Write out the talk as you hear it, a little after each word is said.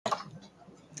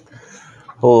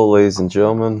Hello, ladies and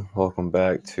gentlemen. Welcome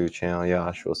back to channel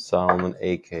Joshua Solomon,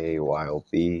 aka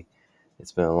Y.O.B.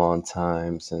 It's been a long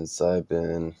time since I've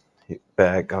been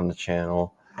back on the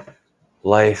channel.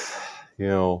 Life,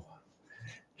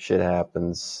 shit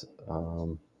happens.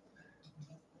 I'm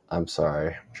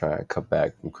sorry. I'm trying to cut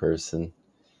back from cursing.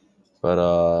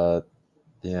 But,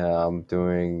 yeah, I'm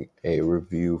doing a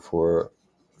review for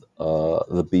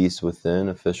The Beast Within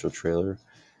official trailer,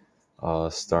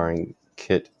 starring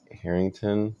Kit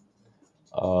Harington.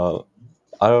 I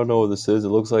don't know what this is. It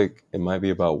looks like it might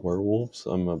be about werewolves.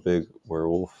 I'm a big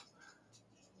werewolf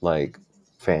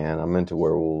fan. I'm into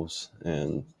werewolves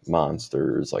and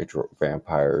monsters like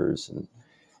vampires and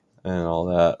all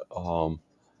that.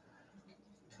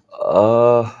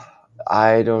 Uh,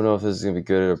 I don't know if this is gonna be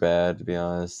good or bad. To be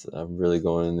honest, I'm really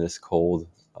going in this cold.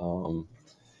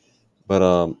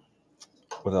 But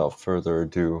without further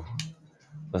ado,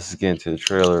 let's just get into the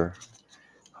trailer.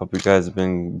 Hope you guys have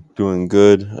been doing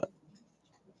good.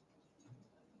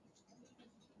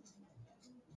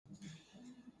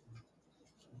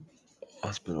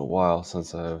 It's been a while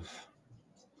since I've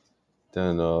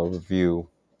done a review,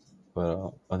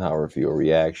 but not a review, a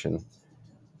reaction.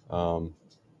 I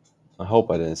hope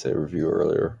I didn't say review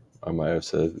earlier. I might have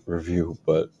said review,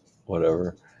 but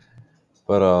whatever.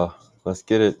 But let's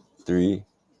get it. 3,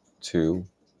 2,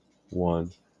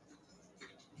 1,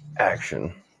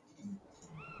 action.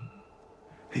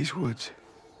 These woods,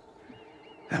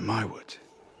 they're my woods.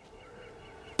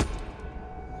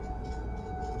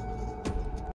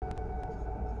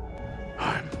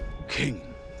 I'm king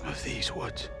of these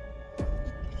woods.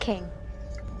 King.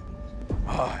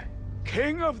 I,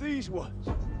 king of these woods,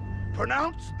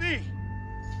 pronounce thee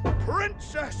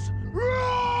princess.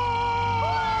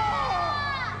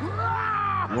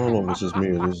 I don't know if it's just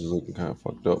me or this is looking kind of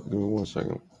fucked up. Give me 1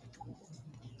 second.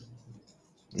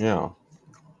 Yeah.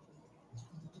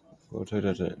 Go take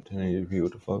that to 1080p.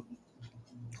 What the fuck?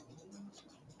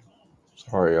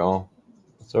 Sorry, y'all.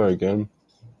 Sorry again.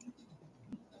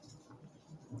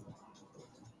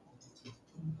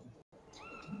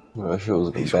 That shit was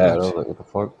looking bad. I was like, what the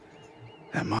fuck?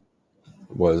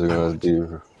 What is it gonna be?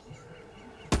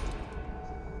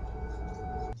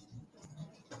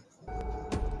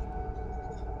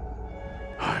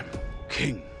 I'm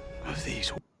king of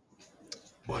these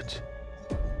woods.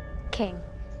 King.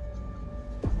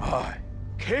 I,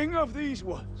 king of these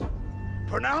woods,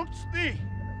 pronounce thee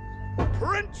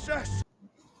princess.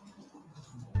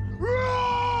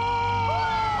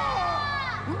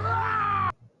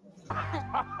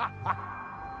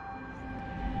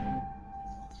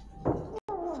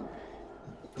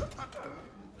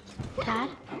 Dad?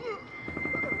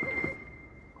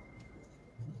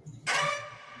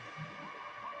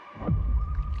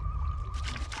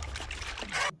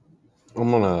 I'm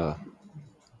gonna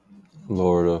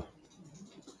lower the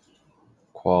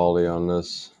quality on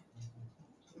this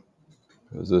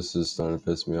because this is starting to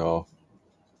piss me off.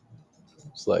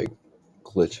 It's like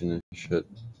glitching and shit.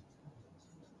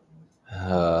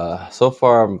 So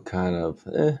far I'm kind of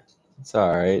it's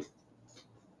alright.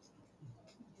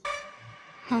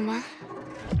 Mama?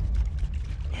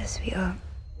 Yes, we are.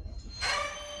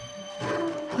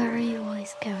 Where are you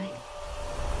always going?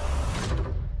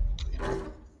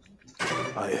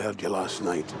 I heard you last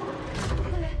night.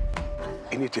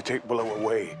 You need to take Willow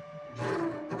away.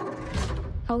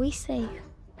 Are we safe?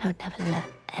 I would never let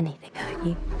anything hurt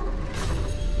you.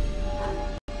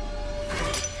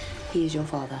 He is your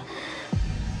father.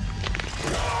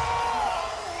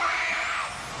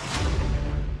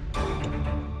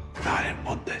 I didn't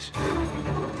want this.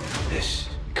 This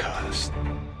curse.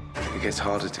 It gets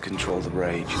harder to control the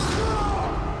rage.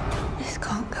 This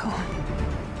can't go on.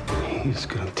 He's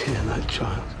gonna tear that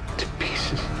child to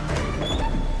pieces.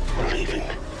 We're leaving.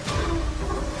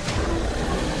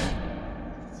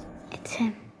 It's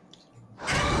him.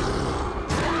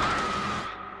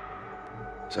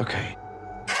 It's okay.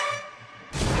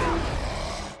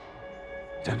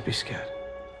 Don't be scared.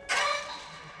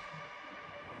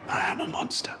 I am a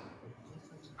monster.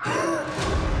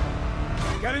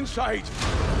 Get inside!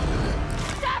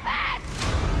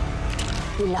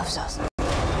 He loves us.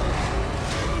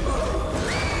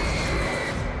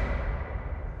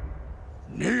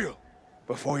 Kneel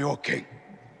before your king.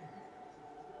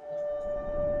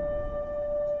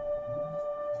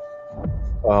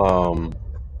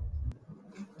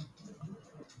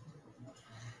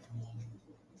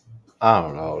 I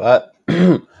don't know. That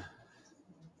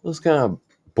was kind of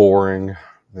boring, to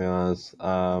be honest.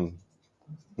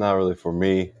 Not really for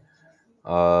me.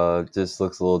 Just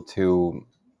looks a little too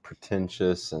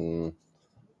pretentious, and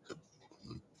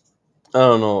I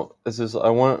don't know. It's just I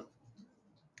want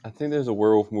I think there's a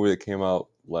werewolf movie that came out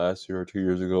last year or 2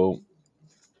 years ago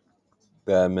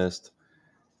that I missed,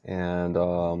 and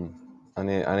I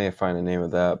need to find the name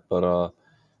of that. But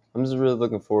I'm just really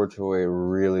looking forward to a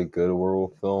really good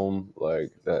werewolf film,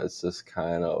 like that's just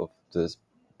kind of just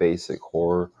basic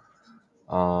horror.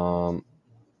 Um,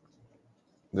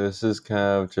 this is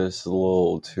kind of just a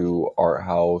little too art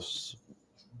house,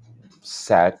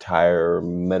 satire,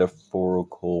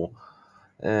 metaphorical,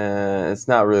 and it's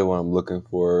not really what I'm looking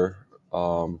for.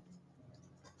 Um,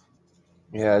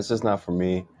 yeah, it's just not for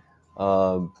me.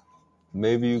 Um,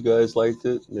 Maybe you guys liked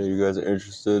it. Maybe you guys are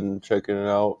interested in checking it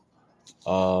out.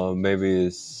 Maybe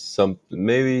it's some.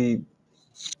 Maybe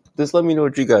just let me know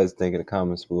what you guys think in the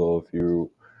comments below if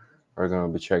you are gonna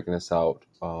be checking this out.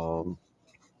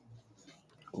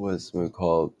 What's this movie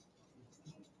called?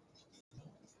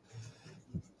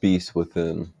 Beast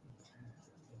Within.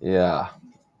 Yeah,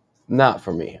 not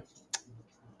for me.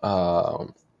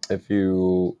 Um, if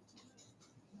you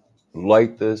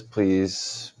like this,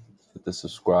 please hit the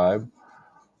subscribe.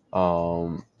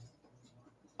 Um,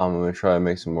 I'm gonna try to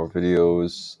make some more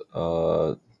videos.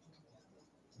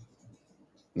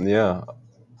 Yeah.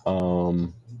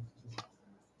 Um,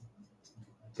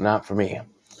 Not for me.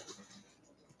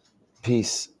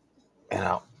 Peace and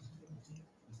out.